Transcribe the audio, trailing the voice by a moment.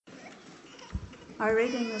Our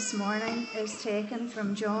reading this morning is taken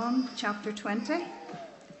from John chapter 20,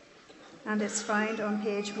 and it's found on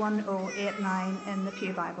page 1089 in the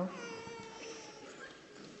Pew Bible.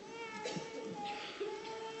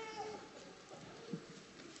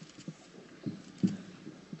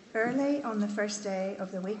 Early on the first day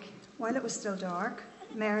of the week, while it was still dark,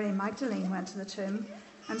 Mary Magdalene went to the tomb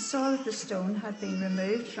and saw that the stone had been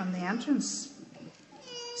removed from the entrance.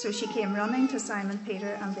 So she came running to Simon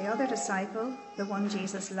Peter and the other disciple, the one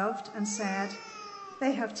Jesus loved, and said,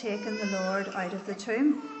 "They have taken the Lord out of the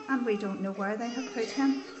tomb, and we don't know where they have put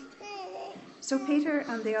him." So Peter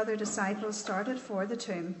and the other disciple started for the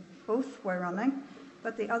tomb. Both were running,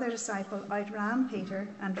 but the other disciple outran Peter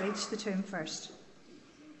and reached the tomb first.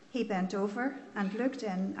 He bent over and looked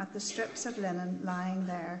in at the strips of linen lying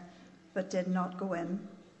there, but did not go in.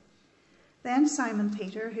 Then Simon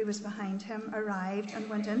Peter, who was behind him, arrived and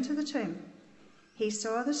went into the tomb. He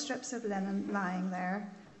saw the strips of linen lying there,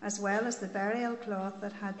 as well as the burial cloth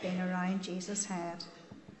that had been around Jesus' head.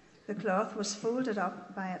 The cloth was folded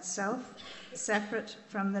up by itself, separate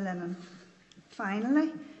from the linen.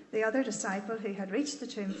 Finally, the other disciple who had reached the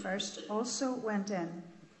tomb first also went in.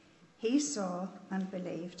 He saw and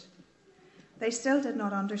believed. They still did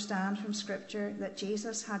not understand from Scripture that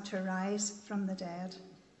Jesus had to rise from the dead.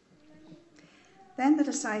 Then the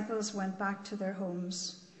disciples went back to their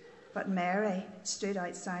homes, but Mary stood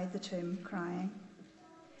outside the tomb crying.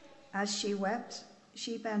 As she wept,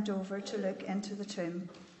 she bent over to look into the tomb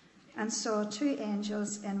and saw two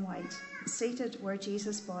angels in white seated where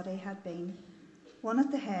Jesus' body had been, one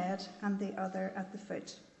at the head and the other at the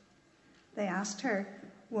foot. They asked her,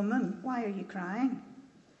 "Woman, why are you crying?"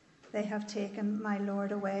 "They have taken my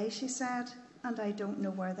Lord away," she said, "and I don't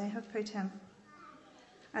know where they have put him."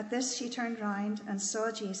 At this she turned round and saw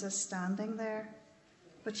Jesus standing there,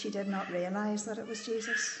 but she did not realize that it was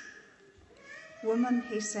Jesus. "Woman,"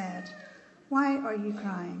 he said, "why are you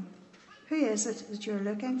crying? Who is it that you're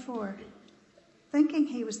looking for?" Thinking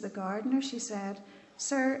he was the gardener, she said,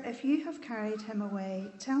 "Sir, if you have carried him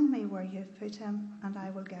away, tell me where you have put him, and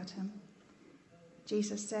I will get him."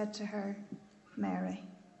 Jesus said to her, "Mary."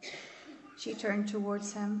 She turned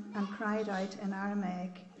towards him and cried out in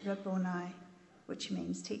Aramaic, "Rabboni," which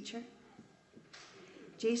means teacher.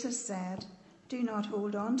 Jesus said, "Do not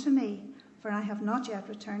hold on to me, for I have not yet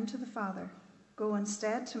returned to the Father. Go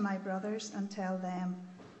instead to my brothers and tell them,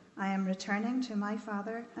 I am returning to my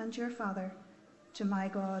Father and your Father, to my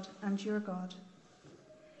God and your God."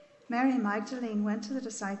 Mary Magdalene went to the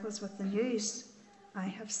disciples with the news, "I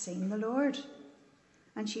have seen the Lord."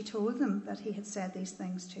 And she told them that he had said these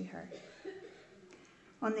things to her.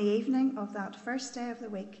 On the evening of that first day of the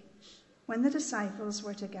week, when the disciples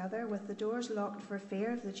were together with the doors locked for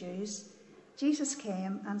fear of the Jews, Jesus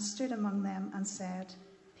came and stood among them and said,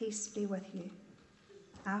 "Peace be with you."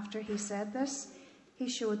 After he said this, he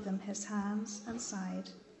showed them his hands and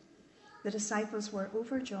side. The disciples were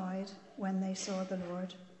overjoyed when they saw the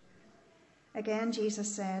Lord. Again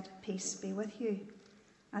Jesus said, "Peace be with you.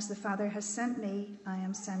 As the Father has sent me, I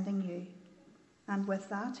am sending you." And with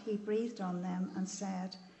that he breathed on them and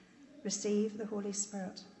said, "Receive the Holy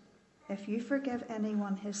Spirit. If you forgive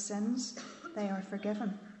anyone his sins, they are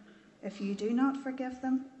forgiven. If you do not forgive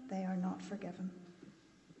them, they are not forgiven."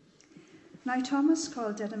 Now Thomas,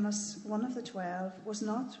 called Didymus, one of the 12, was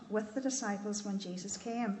not with the disciples when Jesus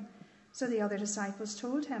came. So the other disciples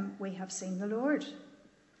told him, "We have seen the Lord."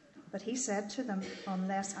 But he said to them,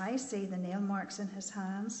 "Unless I see the nail marks in his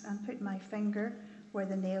hands, and put my finger where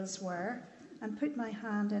the nails were, and put my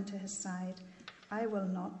hand into his side, I will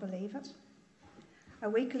not believe it." A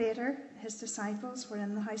week later, his disciples were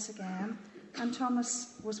in the house again, and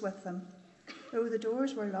Thomas was with them. Though the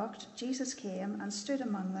doors were locked, Jesus came and stood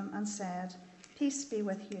among them and said, "Peace be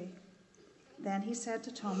with you." Then he said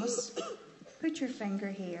to Thomas, "Put your finger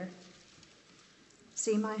here.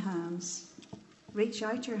 See my hands. Reach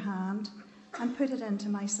out your hand and put it into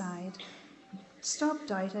my side. Stop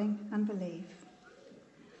doubting and believe."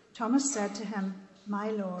 Thomas said to him, "My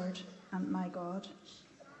Lord and my God."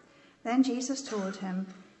 Then Jesus told him,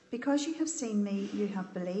 "Because you have seen me, you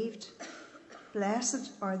have believed.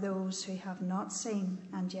 Blessed are those who have not seen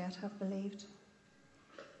and yet have believed."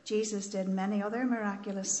 Jesus did many other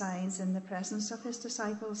miraculous signs in the presence of his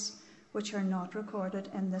disciples, which are not recorded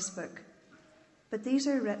in this book. But these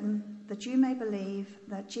are written that you may believe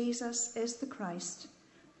that Jesus is the Christ,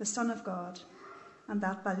 the Son of God, and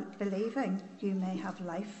that by believing you may have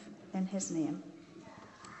life in his name.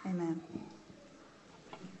 Amen.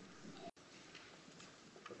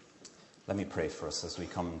 Let me pray for us as we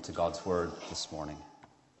come to God's word this morning.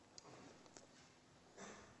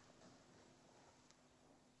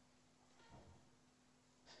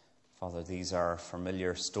 Father, these are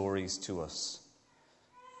familiar stories to us,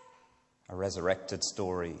 a resurrected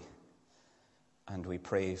story. And we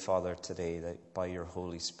pray, Father, today that by your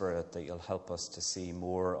Holy Spirit that you'll help us to see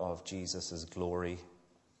more of Jesus' glory,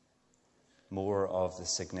 more of the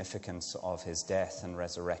significance of his death and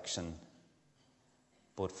resurrection,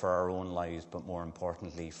 both for our own lives, but more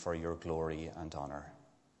importantly, for your glory and honor.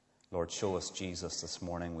 Lord, show us Jesus this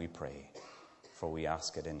morning, we pray, for we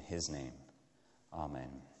ask it in his name. Amen.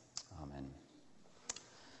 Amen.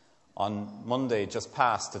 On Monday, just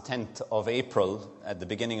past the 10th of April, at the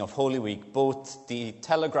beginning of Holy Week, both the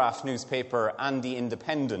Telegraph newspaper and the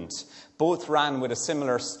Independent both ran with a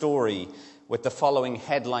similar story with the following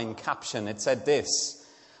headline caption. It said this: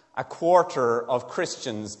 "A quarter of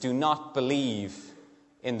Christians do not believe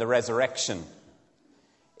in the resurrection."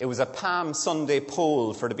 It was a Palm Sunday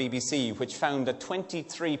poll for the BBC which found that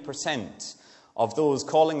 23% of those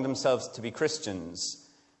calling themselves to be Christians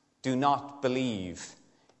do not believe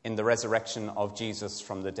in the resurrection of Jesus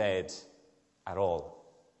from the dead at all.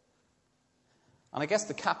 And I guess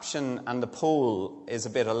the caption and the poll is a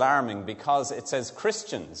bit alarming because it says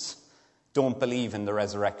Christians don't believe in the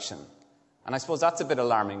resurrection. And I suppose that's a bit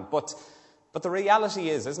alarming. But the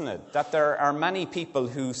reality is, isn't it, that there are many people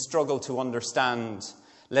who struggle to understand,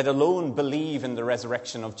 let alone believe in the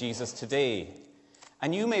resurrection of Jesus today.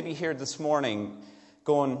 And you may be here this morning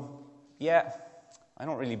going, yeah, I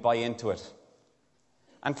don't really buy into it.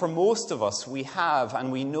 And for most of us, we have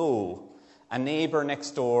and we know a neighbour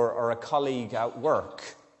next door or a colleague at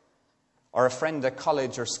work or a friend at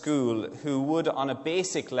college or school who would, on a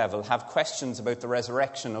basic level, have questions about the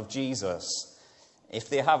resurrection of Jesus if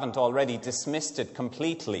they haven't already dismissed it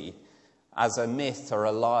completely as a myth or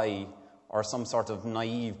a lie or some sort of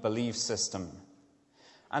naive belief system.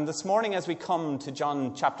 And this morning, as we come to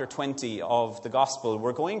John chapter 20 of the Gospel,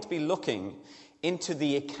 we're going to be looking into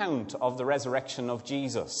the account of the resurrection of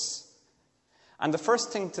Jesus. And the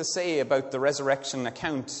first thing to say about the resurrection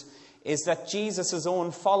account is that Jesus' own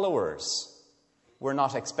followers were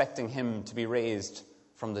not expecting him to be raised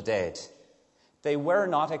from the dead. They were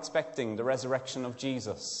not expecting the resurrection of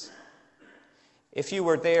Jesus. If you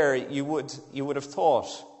were there, you would have thought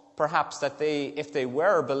perhaps that if they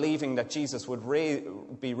were believing that Jesus would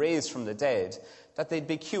be raised from the dead, that they'd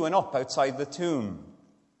be queuing up outside the tomb.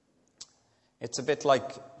 It's a bit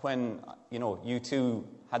like when, U2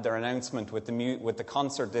 had their announcement with the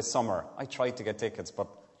concert this summer. I tried to get tickets, but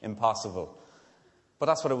impossible. But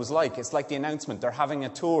that's what it was like. It's like the announcement. They're having a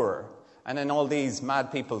tour, and then all these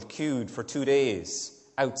mad people queued for 2 days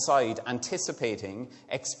outside, anticipating,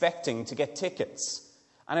 expecting to get tickets.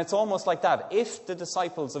 And it's almost like that. If the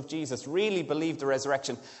disciples of Jesus really believed the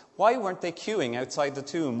resurrection, why weren't they queuing outside the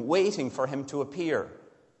tomb, waiting for him to appear,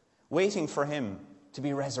 waiting for him to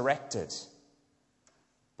be resurrected?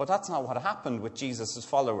 But that's not what happened with Jesus'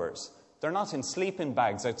 followers. They're not in sleeping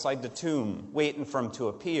bags outside the tomb, waiting for him to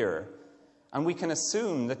appear. And we can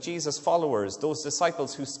assume that Jesus' followers, those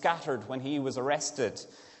disciples who scattered when he was arrested,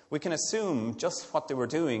 we can assume just what they were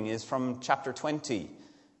doing is from chapter 20,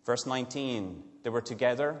 verse 19. They were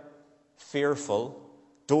together, fearful,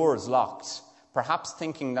 doors locked, perhaps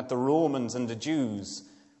thinking that the Romans and the Jews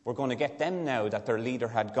were going to get them now that their leader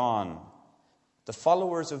had gone. The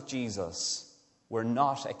followers of Jesus were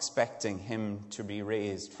not expecting him to be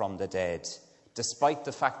raised from the dead, despite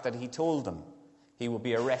the fact that he told them he would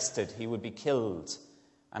be arrested, he would be killed,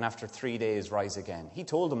 and after 3 days rise again. He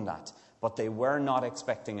told them that, but they were not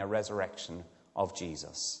expecting a resurrection of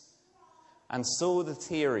Jesus. And so the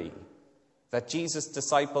theory that Jesus'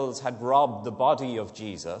 disciples had robbed the body of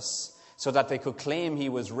Jesus so that they could claim he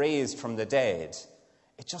was raised from the dead,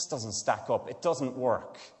 it just doesn't stack up. It doesn't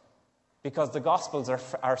work. Because the Gospels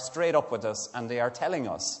are straight up with us, and they are telling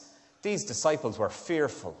us these disciples were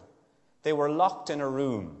fearful. They were locked in a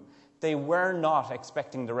room. They were not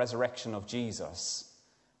expecting the resurrection of Jesus.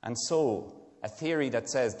 And so, a theory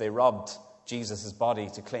that says they robbed Jesus' body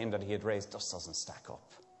to claim that he had raised just doesn't stack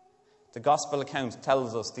up. The Gospel account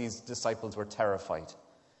tells us these disciples were terrified.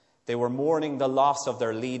 They were mourning the loss of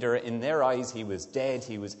their leader. In their eyes, he was dead,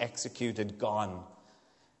 he was executed, gone.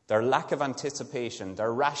 Their lack of anticipation,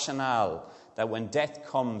 their rationale that when death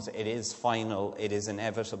comes, it is final, it is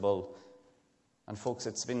inevitable. And folks,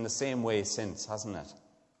 it's been the same way since, hasn't it?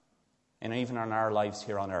 And even in our lives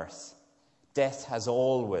here on earth. Death has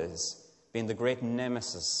always been the great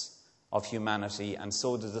nemesis of humanity, and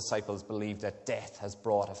so the disciples believe that death has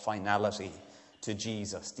brought a finality to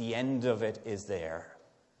Jesus. The end of it is there.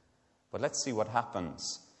 But let's see what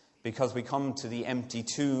happens, because we come to the empty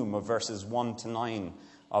tomb of verses 1 to 9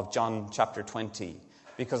 of John chapter 20.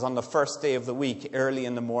 because on the first day of the week, early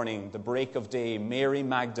in the morning, the break of day, Mary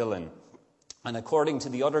Magdalene, and according to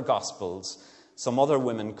the other Gospels, some other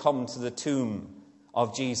women come to the tomb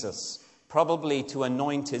of Jesus, probably to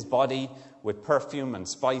anoint his body with perfume and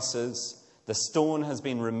spices. The stone has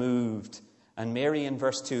been removed. And Mary in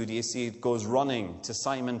verse 2, do you see it, goes running to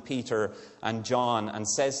Simon Peter and John and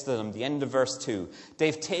says to them, the end of verse 2,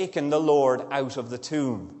 they've taken the Lord out of the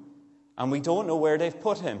tomb and we don't know where they've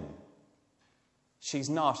put him.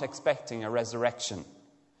 She's not expecting a resurrection,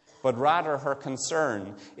 but rather her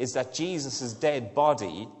concern is that Jesus' dead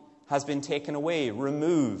body has been taken away,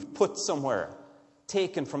 removed, put somewhere,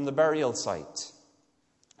 taken from the burial site.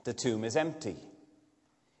 The tomb is empty.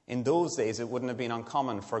 In those days, it wouldn't have been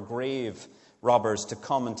uncommon for grave robbers to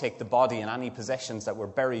come and take the body and any possessions that were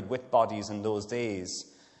buried with bodies in those days.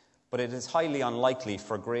 But it is highly unlikely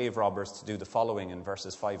for grave robbers to do the following in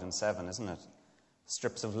verses 5 and 7, isn't it?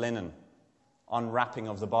 Strips of linen, unwrapping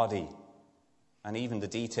of the body, and even the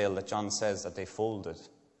detail that John says that they folded.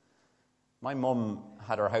 My mum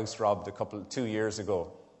had her house robbed 2 years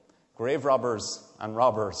ago. Grave robbers and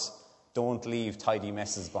robbers don't leave tidy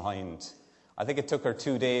messes behind. I think it took her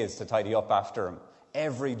 2 days to tidy up after him.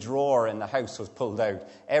 Every drawer in the house was pulled out.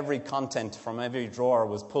 Every content from every drawer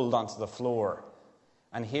was pulled onto the floor.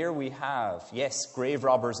 And here we have, yes, grave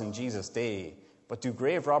robbers in Jesus' day, but do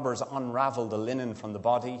grave robbers unravel the linen from the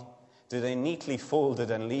body? Do they neatly fold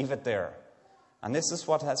it and leave it there? And this is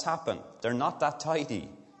what has happened. They're not that tidy.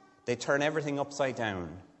 They turn everything upside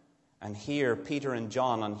down. And here, Peter and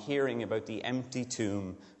John, on hearing about the empty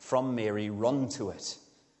tomb from Mary, run to it.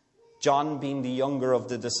 John, being the younger of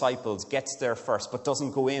the disciples, gets there first, but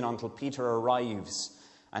doesn't go in until Peter arrives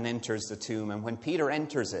and enters the tomb. And when Peter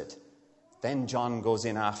enters it, then John goes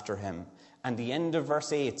in after him. And the end of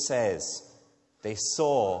verse 8 says, they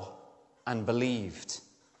saw and believed.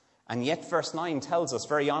 And yet verse 9 tells us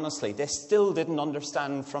very honestly, they still didn't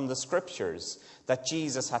understand from the scriptures that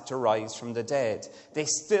Jesus had to rise from the dead. They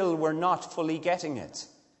still were not fully getting it.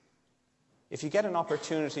 If you get an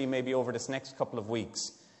opportunity maybe over this next couple of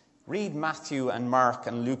weeks, read Matthew and Mark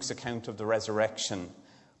and Luke's account of the resurrection.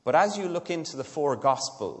 But as you look into the 4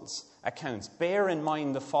 Gospels accounts, bear in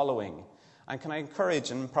mind the following. And can I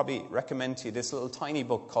encourage and probably recommend to you this little tiny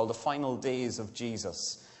book called The Final Days of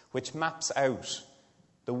Jesus, which maps out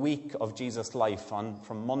the week of Jesus' life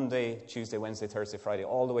from Monday, Tuesday, Wednesday, Thursday, Friday,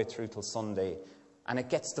 all the way through till Sunday. And it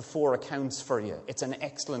gets the 4 accounts for you. It's an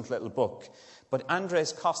excellent little book. But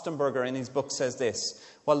Andreas Kostenberger in his book says this: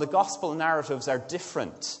 while the gospel narratives are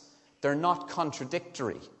different, they're not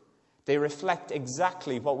contradictory. They reflect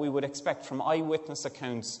exactly what we would expect from eyewitness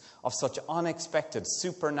accounts of such unexpected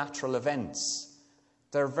supernatural events.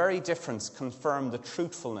 Their very difference confirm the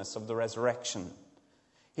truthfulness of the resurrection.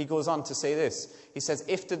 He goes on to say this. He says,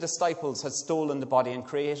 if the disciples had stolen the body and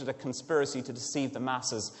created a conspiracy to deceive the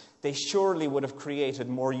masses, they surely would have created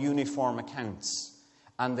more uniform accounts,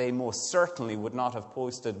 and they most certainly would not have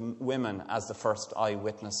posted women as the first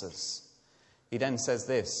eyewitnesses. He then says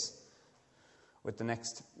this, with the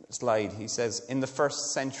next slide. He says, in the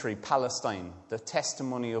first century Palestine, the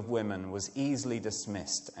testimony of women was easily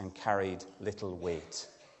dismissed and carried little weight.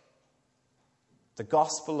 The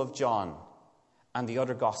Gospel of John and the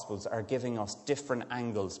other Gospels are giving us different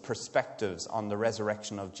angles, perspectives on the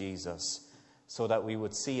resurrection of Jesus, so that we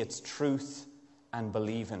would see its truth and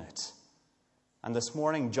believe in it. And this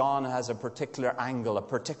morning, John has a particular angle, a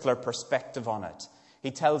particular perspective on it.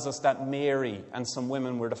 He tells us that Mary and some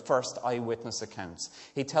women were the first eyewitness accounts.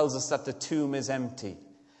 He tells us that the tomb is empty,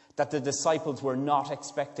 that the disciples were not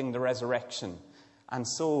expecting the resurrection, and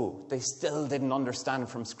so they still didn't understand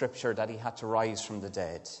from Scripture that he had to rise from the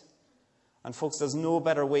dead. And folks, there's no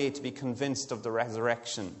better way to be convinced of the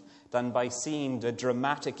resurrection than by seeing the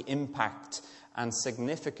dramatic impact and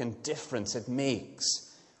significant difference it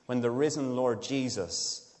makes when the risen Lord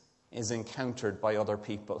Jesus is encountered by other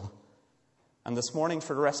people. And this morning,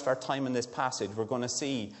 for the rest of our time in this passage, we're going to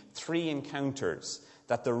see 3 encounters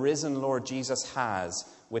that the risen Lord Jesus has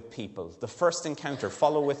with people. The first encounter,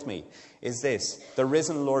 follow with me, is this: the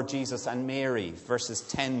risen Lord Jesus and Mary, verses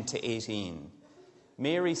 10 to 18.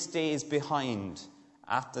 Mary stays behind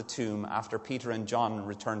at the tomb after Peter and John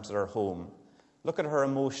return to their home. Look at her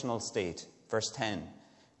emotional state. Verse 10.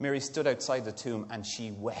 Mary stood outside the tomb and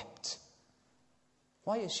she wept.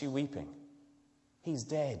 Why is she weeping? He's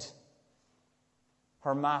dead.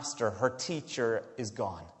 Her master, her teacher, is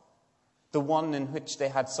gone. The one in which they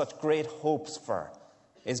had such great hopes for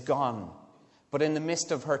is gone. But in the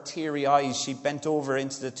midst of her teary eyes, she bent over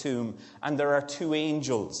into the tomb, and there are 2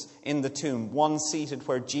 angels in the tomb, one seated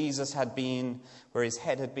where Jesus had been, where his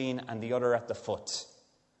head had been, and the other at the foot.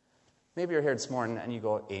 Maybe you're here this morning and you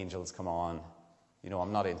go, angels, come on.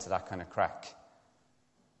 I'm not into that kind of crack.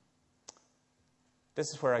 This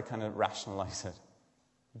is where I kind of rationalize it.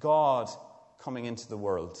 God coming into the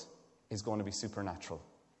world is going to be supernatural.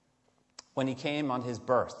 When he came on his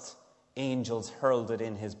birth, angels heralded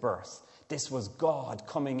in his birth. This was God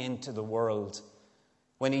coming into the world.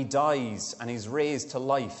 When he dies and he's raised to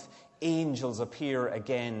life, angels appear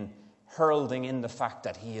again, heralding in the fact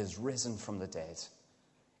that he is risen from the dead.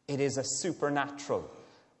 It is a supernatural,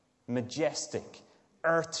 majestic,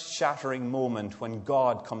 earth-shattering moment when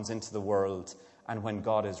God comes into the world and when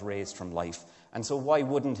God is raised from life. And so why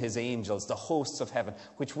wouldn't his angels, the hosts of heaven,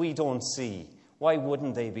 which we don't see, why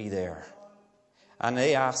wouldn't they be there? And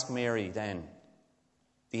they ask Mary then,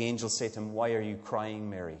 the angels say to him, why are you crying,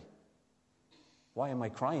 Mary? Why am I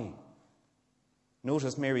crying?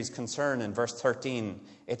 Notice Mary's concern in verse 13.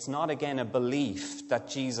 It's not again a belief that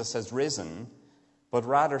Jesus has risen, but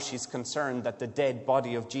rather she's concerned that the dead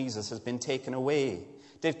body of Jesus has been taken away.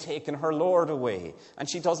 They've taken her Lord away, and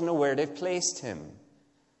she doesn't know where they've placed him.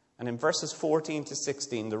 And in verses 14 to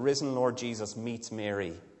 16, the risen Lord Jesus meets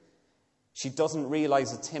Mary. She doesn't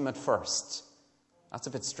realize it's him at first. That's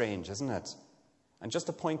a bit strange, isn't it? And just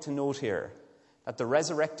a point to note here, that the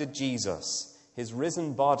resurrected Jesus, his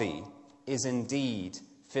risen body, is indeed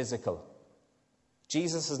physical.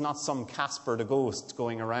 Jesus is not some Casper the Ghost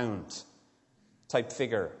going around type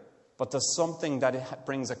figure, but there's something that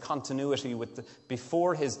brings a continuity with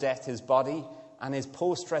before his death, his body, and his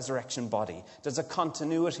post-resurrection body. There's a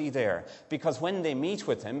continuity there, because when they meet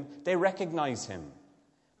with him, they recognize him.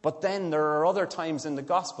 But then there are other times in the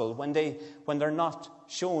gospel when they're not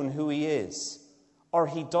shown who he is, or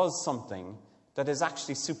he does something that is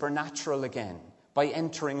actually supernatural again by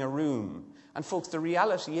entering a room. And folks, the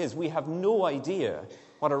reality is we have no idea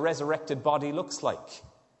what a resurrected body looks like.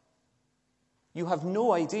 You have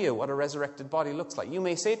no idea what a resurrected body looks like. You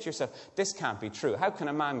may say to yourself, this can't be true. How can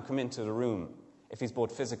a man come into the room if he's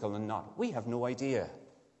both physical and not? We have no idea.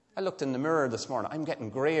 I looked in the mirror this morning. I'm getting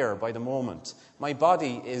grayer by the moment. My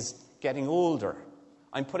body is getting older.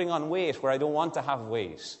 I'm putting on weight where I don't want to have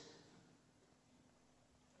weight.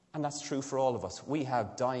 And that's true for all of us. We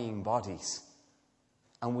have dying bodies.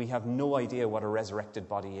 And we have no idea what a resurrected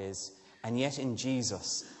body is. And yet in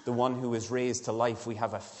Jesus, the one who is raised to life, we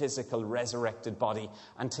have a physical resurrected body.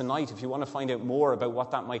 And tonight, if you want to find out more about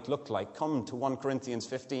what that might look like, come to 1 Corinthians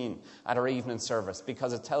 15 at our evening service,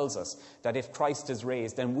 because it tells us that if Christ is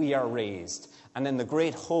raised, then we are raised. And then the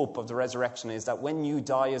great hope of the resurrection is that when you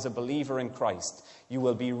die as a believer in Christ, you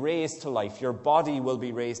will be raised to life. Your body will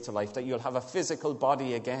be raised to life, that you'll have a physical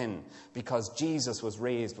body again, because Jesus was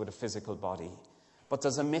raised with a physical body. But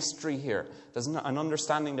there's a mystery here. There's an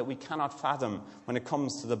understanding that we cannot fathom when it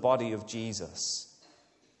comes to the body of Jesus.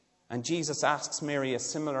 And Jesus asks Mary a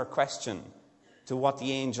similar question to what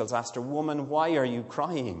the angels asked her. Woman, why are you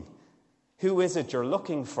crying? Who is it you're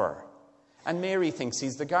looking for? And Mary thinks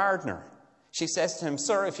he's the gardener. She says to him,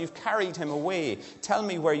 Sir, if you've carried him away, tell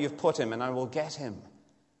me where you've put him and I will get him.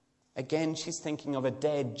 Again, she's thinking of a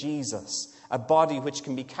dead Jesus, a body which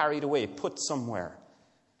can be carried away, put somewhere.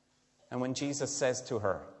 And when Jesus says to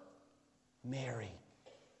her, Mary,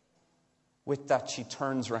 with that she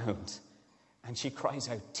turns round and she cries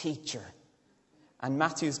out, Teacher. And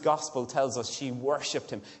Matthew's gospel tells us she worshipped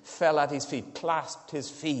him, fell at his feet, clasped his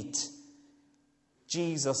feet.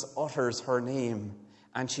 Jesus utters her name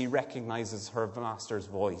and she recognizes her master's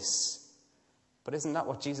voice. But isn't that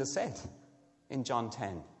what Jesus said in John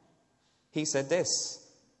 10? He said this,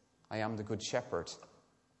 I am the good shepherd.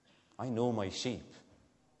 I know my sheep.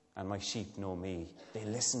 And my sheep know me. They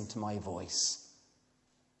listen to my voice.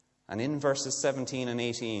 And in verses 17 and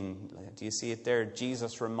 18, do you see it there?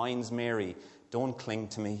 Jesus reminds Mary, don't cling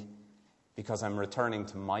to me, because I'm returning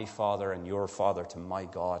to my Father and your Father, to my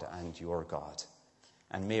God and your God.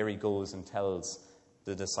 And Mary goes and tells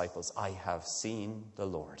the disciples, I have seen the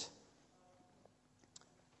Lord.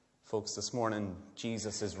 Folks, this morning,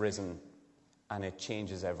 Jesus is risen, and it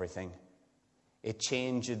changes everything. It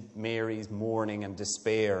changed Mary's mourning and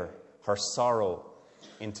despair, her sorrow,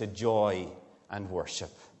 into joy and worship.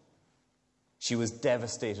 She was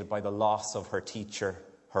devastated by the loss of her teacher,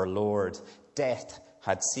 her Lord. Death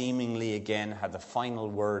had seemingly again had the final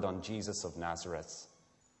word on Jesus of Nazareth.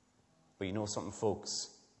 But you know something, folks?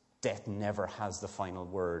 Death never has the final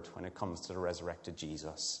word when it comes to the resurrected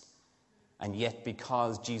Jesus. And yet,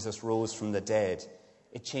 because Jesus rose from the dead,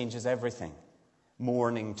 it changes everything.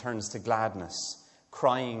 Mourning turns to gladness,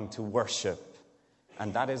 crying to worship.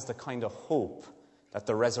 And that is the kind of hope that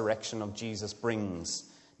the resurrection of Jesus brings,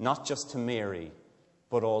 not just to Mary,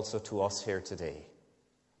 but also to us here today.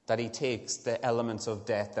 That he takes the elements of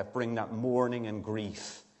death that bring that mourning and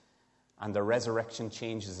grief, and the resurrection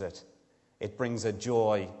changes it. It brings a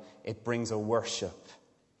joy, it brings a worship,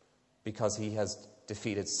 because he has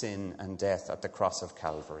defeated sin and death at the cross of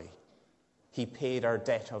Calvary. He paid our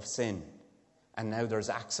debt of sin, and now there's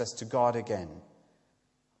access to God again.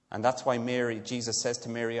 And that's why Jesus says to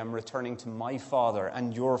Mary, I'm returning to my Father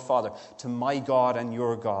and your Father, to my God and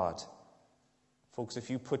your God. Folks, if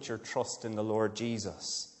you put your trust in the Lord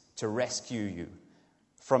Jesus to rescue you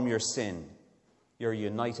from your sin, you're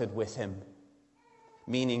united with him,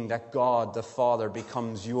 meaning that God the Father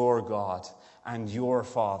becomes your God and your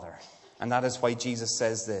Father. And that is why Jesus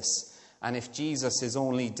says this. And if Jesus is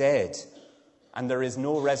only dead and there is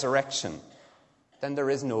no resurrection, then there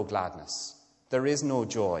is no gladness. There is no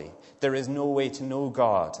joy. There is no way to know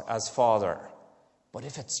God as Father. But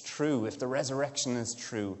if it's true, if the resurrection is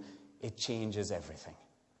true, it changes everything.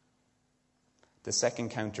 The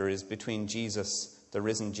second counter is between Jesus, the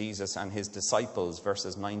risen Jesus, and his disciples,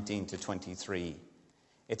 verses 19 to 23.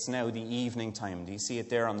 It's now the evening time. Do you see it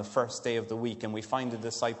there on the first day of the week? And we find the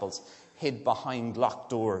disciples hid behind locked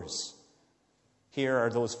doors. Here are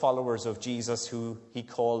those followers of Jesus who he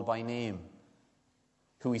called by name,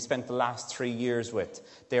 who he spent the last 3 years with.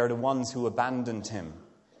 They are the ones who abandoned him.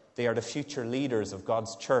 They are the future leaders of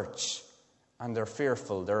God's church. And they're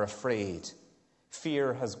fearful, they're afraid.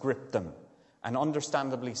 Fear has gripped them, and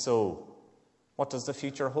understandably so. What does the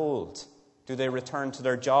future hold? Do they return to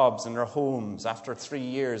their jobs and their homes after 3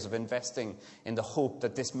 years of investing in the hope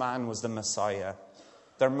that this man was the Messiah?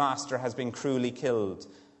 Their master has been cruelly killed.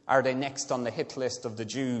 Are they next on the hit list of the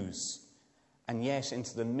Jews? And yet,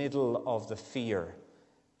 into the middle of the fear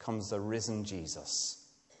comes the risen Jesus.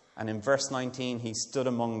 And in verse 19, he stood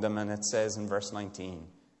among them, and it says in verse 19,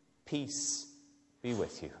 peace be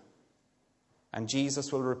with you. And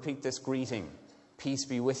Jesus will repeat this greeting, peace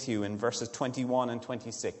be with you, in verses 21 and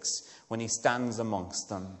 26, when he stands amongst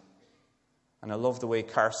them. And I love the way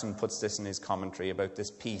Carson puts this in his commentary about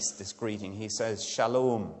this peace, this greeting. He says,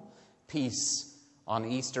 shalom, peace, on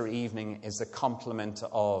Easter evening is the complement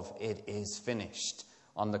of it is finished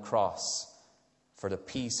on the cross, for the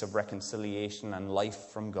peace of reconciliation and life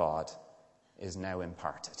from God is now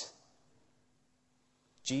imparted.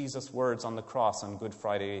 Jesus' words on the cross on Good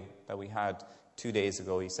Friday that we had 2 days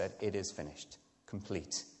ago, he said, it is finished,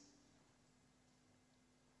 complete.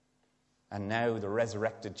 And now the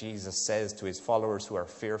resurrected Jesus says to his followers who are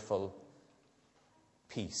fearful,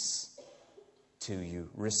 peace to you.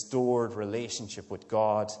 Restored relationship with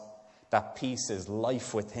God. That peace is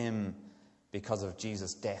life with him because of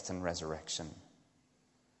Jesus' death and resurrection.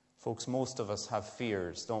 Folks, most of us have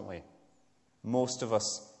fears, don't we? Most of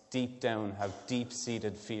us deep down have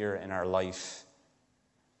deep-seated fear in our life.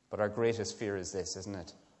 But our greatest fear is this, isn't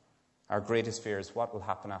it? Our greatest fear is what will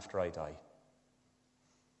happen after I die.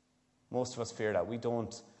 Most of us fear that. We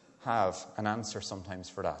don't have an answer sometimes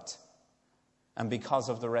for that. And because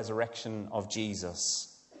of the resurrection of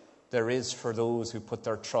Jesus, there is for those who put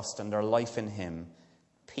their trust and their life in him,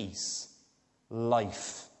 peace,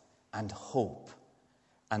 life, and hope.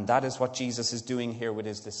 And that is what Jesus is doing here with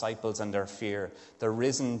his disciples and their fear. The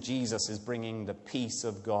risen Jesus is bringing the peace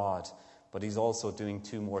of God, but he's also doing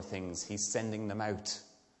two more things. He's sending them out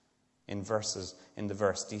in the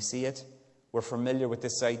verse. Do you see it? We're familiar with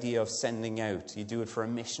this idea of sending out. You do it for a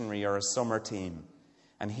missionary or a summer team.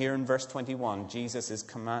 And here in verse 21, Jesus is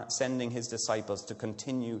sending his disciples to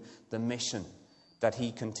continue the mission that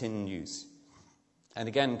he continues. And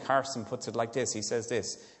again, Carson puts it like this. He says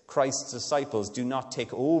this, Christ's disciples do not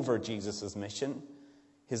take over Jesus' mission.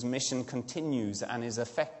 His mission continues and is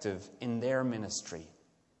effective in their ministry.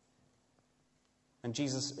 And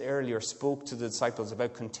Jesus earlier spoke to the disciples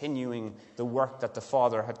about continuing the work that the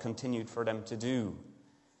Father had continued for them to do.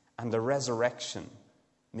 And the resurrection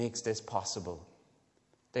makes this possible.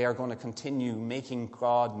 They are going to continue making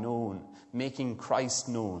God known, making Christ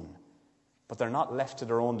known. But they're not left to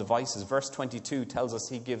their own devices. Verse 22 tells us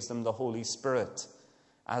he gives them the Holy Spirit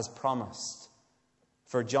as promised.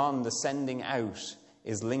 For John, the sending out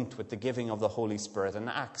is linked with the giving of the Holy Spirit. In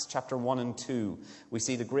Acts chapter 1 and 2, we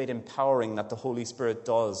see the great empowering that the Holy Spirit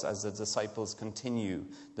does as the disciples continue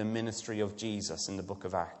the ministry of Jesus in the book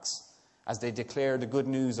of Acts. As they declare the good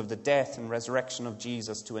news of the death and resurrection of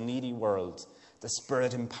Jesus to a needy world, the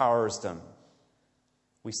Spirit empowers them.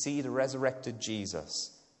 We see the resurrected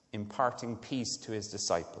Jesus imparting peace to his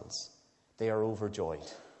disciples. They are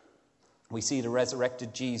overjoyed. We see the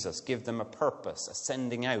resurrected Jesus give them a purpose, a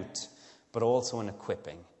sending out, but also an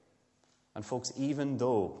equipping. And folks, even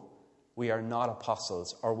though we are not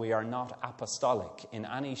apostles or we are not apostolic in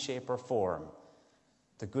any shape or form,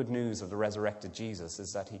 The good news of the resurrected Jesus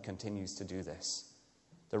is that he continues to do this.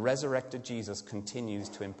 The resurrected Jesus continues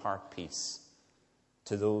to impart peace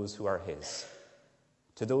to those who are his.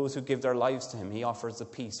 To those who give their lives to him, he offers the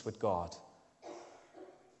peace with God.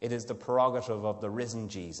 It is the prerogative of the risen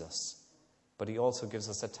Jesus. But he also gives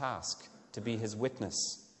us a task to be his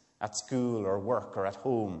witness at school or work or at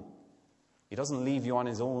home. He doesn't leave you on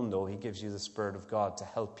his own, though. He gives you the Spirit of God to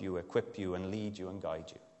help you, equip you, and lead you and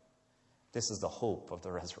guide you. This is the hope of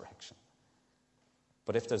the resurrection.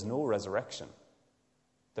 But if there's no resurrection,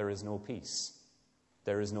 there is no peace.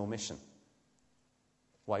 There is no mission.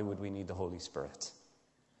 Why would we need the Holy Spirit?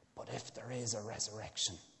 But if there is a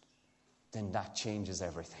resurrection, then that changes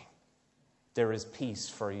everything. There is peace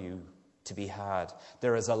for you to be had.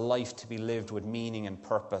 There is a life to be lived with meaning and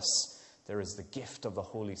purpose. There is the gift of the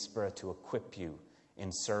Holy Spirit to equip you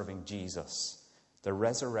in serving Jesus. The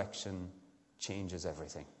resurrection changes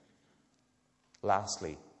everything.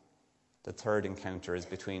 Lastly, the third encounter is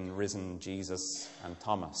between risen Jesus and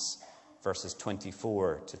Thomas, verses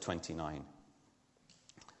 24 to 29.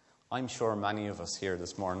 I'm sure many of us here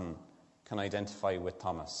this morning can identify with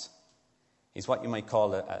Thomas. He's what you might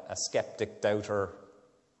call a skeptic doubter,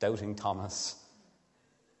 doubting Thomas.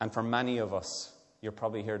 And for many of us, you're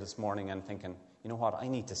probably here this morning and thinking, you know what, I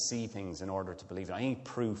need to see things in order to believe it. I need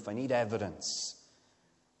proof, I need evidence.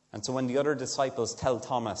 And so when the other disciples tell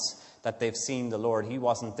Thomas that they've seen the Lord, he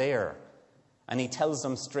wasn't there. And he tells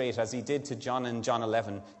them straight, as he did to John in John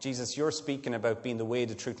 11, Jesus, you're speaking about being the way,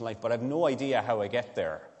 the truth, and life, but I have no idea how I get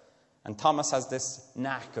there. And Thomas has this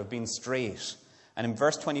knack of being straight. And in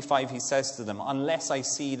verse 25, he says to them, unless I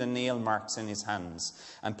see the nail marks in his hands,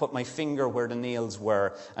 and put my finger where the nails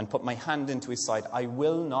were, and put my hand into his side, I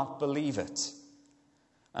will not believe it.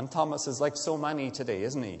 And Thomas is like so many today,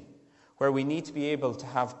 isn't he? Where we need to be able to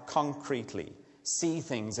have concretely see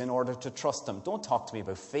things in order to trust them. Don't talk to me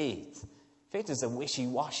about faith. Faith is a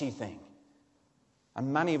wishy-washy thing.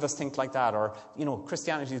 And many of us think like that. Or,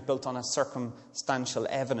 Christianity is built on a circumstantial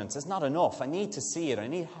evidence. It's not enough. I need to see it. I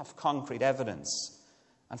need to have concrete evidence.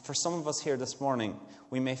 And for some of us here this morning,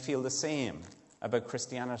 we may feel the same about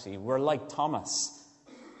Christianity. We're like Thomas.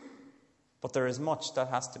 But there is much that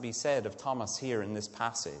has to be said of Thomas here in this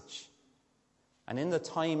passage. And in the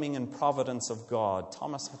timing and providence of God,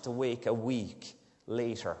 Thomas had to wake a week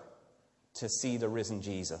later to see the risen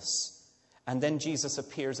Jesus. And then Jesus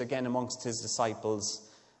appears again amongst his disciples,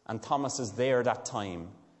 and Thomas is there that time.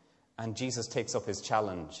 And Jesus takes up his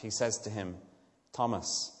challenge. He says to him,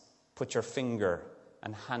 Thomas, put your finger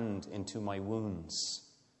and hand into my wounds.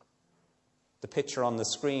 The picture on the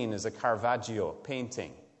screen is a Caravaggio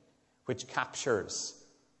painting, which captures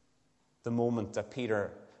the moment that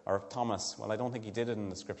Peter or Thomas, well, I don't think he did it in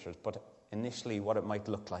the scriptures, but initially what it might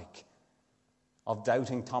look like, of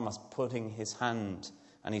doubting Thomas putting his hand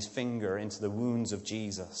and his finger into the wounds of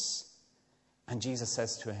Jesus. And Jesus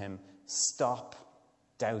says to him, stop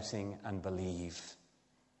doubting and believe.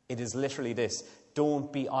 It is literally this,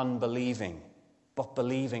 don't be unbelieving, but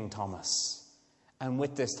believing, Thomas. And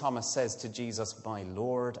with this, Thomas says to Jesus, my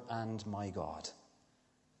Lord and my God.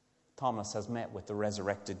 Thomas has met with the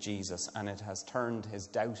resurrected Jesus, and it has turned his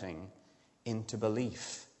doubting into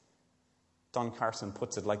belief. Don Carson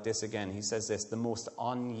puts it like this again. He says this, the most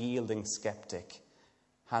unyielding skeptic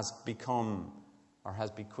has become or has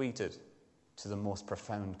bequeathed to the most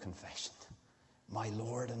profound confession. My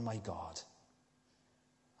Lord and my God.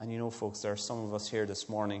 And folks, there are some of us here this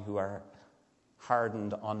morning who are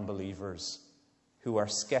hardened unbelievers, who are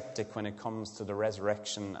skeptic when it comes to the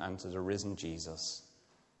resurrection and to the risen Jesus.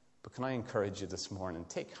 But can I encourage you this morning,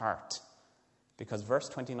 take heart, because verse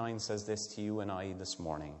 29 says this to you and I this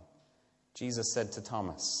morning. Jesus said to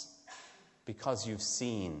Thomas, because you've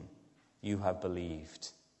seen, you have believed.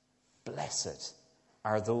 Blessed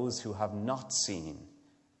are those who have not seen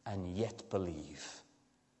and yet believe.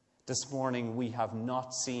 This morning we have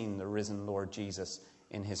not seen the risen Lord Jesus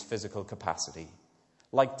in his physical capacity.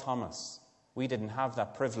 Like Thomas, we didn't have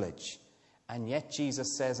that privilege. And yet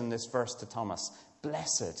Jesus says in this verse to Thomas,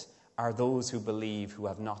 blessed are those who believe who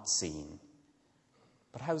have not seen.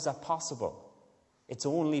 But how is that possible? It's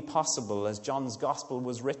only possible as John's gospel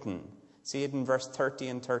was written. See it in verse 30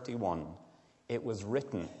 and 31. It was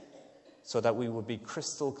written so that we would be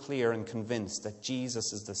crystal clear and convinced that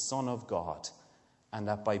Jesus is the Son of God, and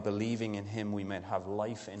that by believing in him we might have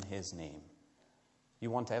life in his name.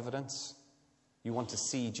 You want evidence? You want to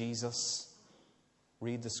see Jesus?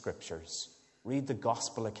 Read the scriptures. Read the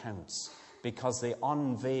gospel accounts, because they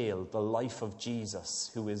unveil the life of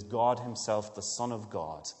Jesus, who is God himself, the Son of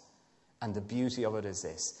God. And the beauty of it is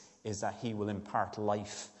this, is that he will impart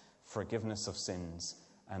life, forgiveness of sins,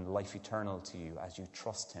 and life eternal to you as you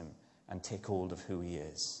trust him and take hold of who he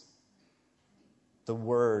is. The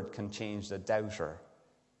word can change the doubter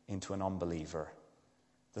into an unbeliever.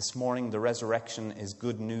 This morning, the resurrection is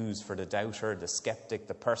good news for the doubter, the skeptic,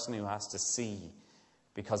 the person who has to see,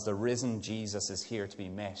 because the risen Jesus is here to be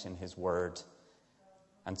met in his word.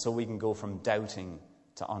 And so we can go from doubting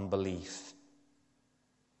to unbelief.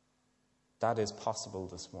 That is possible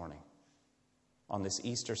this morning, on this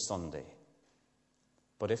Easter Sunday.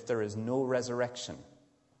 But if there is no resurrection,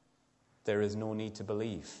 there is no need to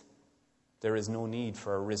believe. There is no need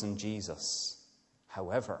for a risen Jesus.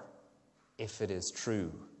 However, if it is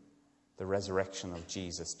true, the resurrection of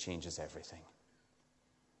Jesus changes everything.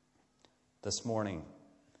 This morning,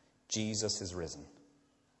 Jesus is risen.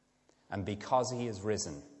 And because he is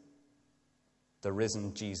risen, the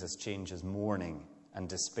risen Jesus changes mourning and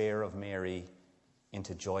despair of Mary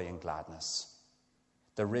into joy and gladness.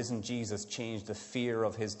 The risen Jesus changed the fear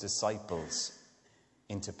of his disciples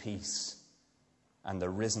into peace. And the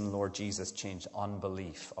risen Lord Jesus changed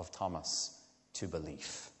unbelief of Thomas to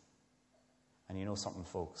belief. And you know something,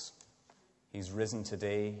 folks? He's risen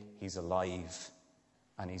today, he's alive,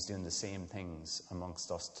 and he's doing the same things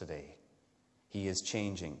amongst us today. He is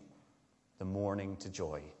changing the mourning to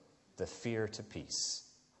joy, the fear to peace,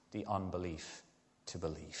 the unbelief to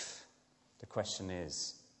belief. The question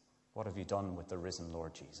is, what have you done with the risen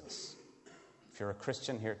Lord Jesus? If you're a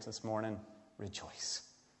Christian here this morning, rejoice.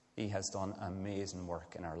 He has done amazing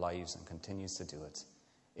work in our lives and continues to do it.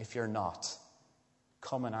 If you're not,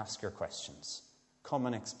 come and ask your questions. Come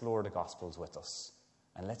and explore the Gospels with us.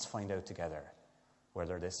 And let's find out together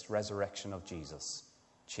whether this resurrection of Jesus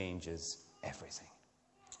changes everything.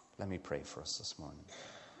 Let me pray for us this morning.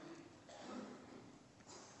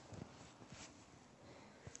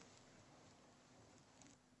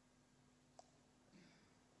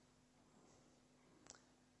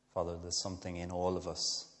 Father, there's something in all of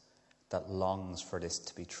us that longs for this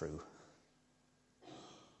to be true,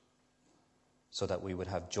 so that we would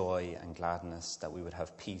have joy and gladness, that we would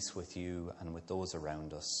have peace with you and with those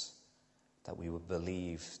around us, that we would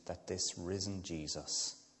believe that this risen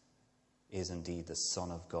Jesus is indeed the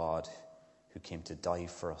Son of God who came to die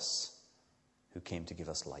for us, who came to give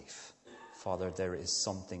us life. Father, there is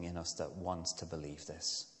something in us that wants to believe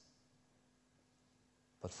this.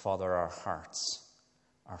 But Father, our hearts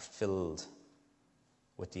are filled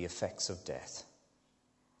with the effects of death.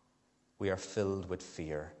 We are filled with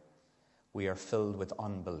fear. We are filled with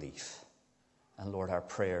unbelief. And Lord, our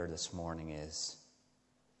prayer this morning is,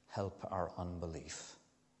 help our unbelief.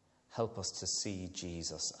 Help us to see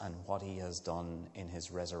Jesus and what he has done in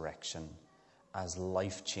his resurrection as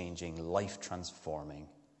life-changing, life-transforming.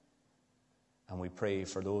 And we pray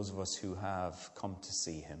for those of us who have come to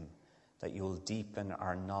see him, that you'll deepen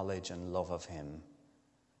our knowledge and love of him,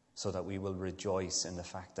 so that we will rejoice in the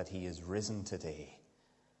fact that he is risen today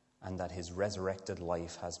and that his resurrected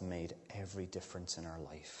life has made every difference in our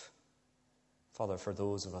life. Father, for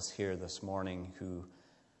those of us here this morning who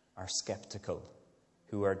are skeptical,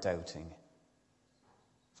 who are doubting,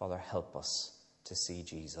 Father, help us to see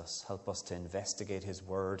Jesus. Help us to investigate his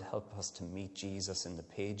word. Help us to meet Jesus in the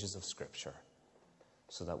pages of Scripture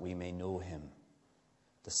so that we may know him,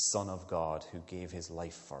 the Son of God who gave his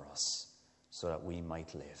life for us so that we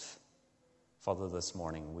might live. Father, this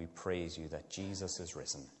morning we praise you that Jesus is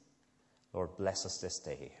risen. Lord, bless us this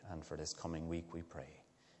day, and for this coming week we pray.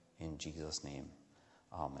 In Jesus' name,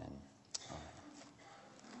 amen.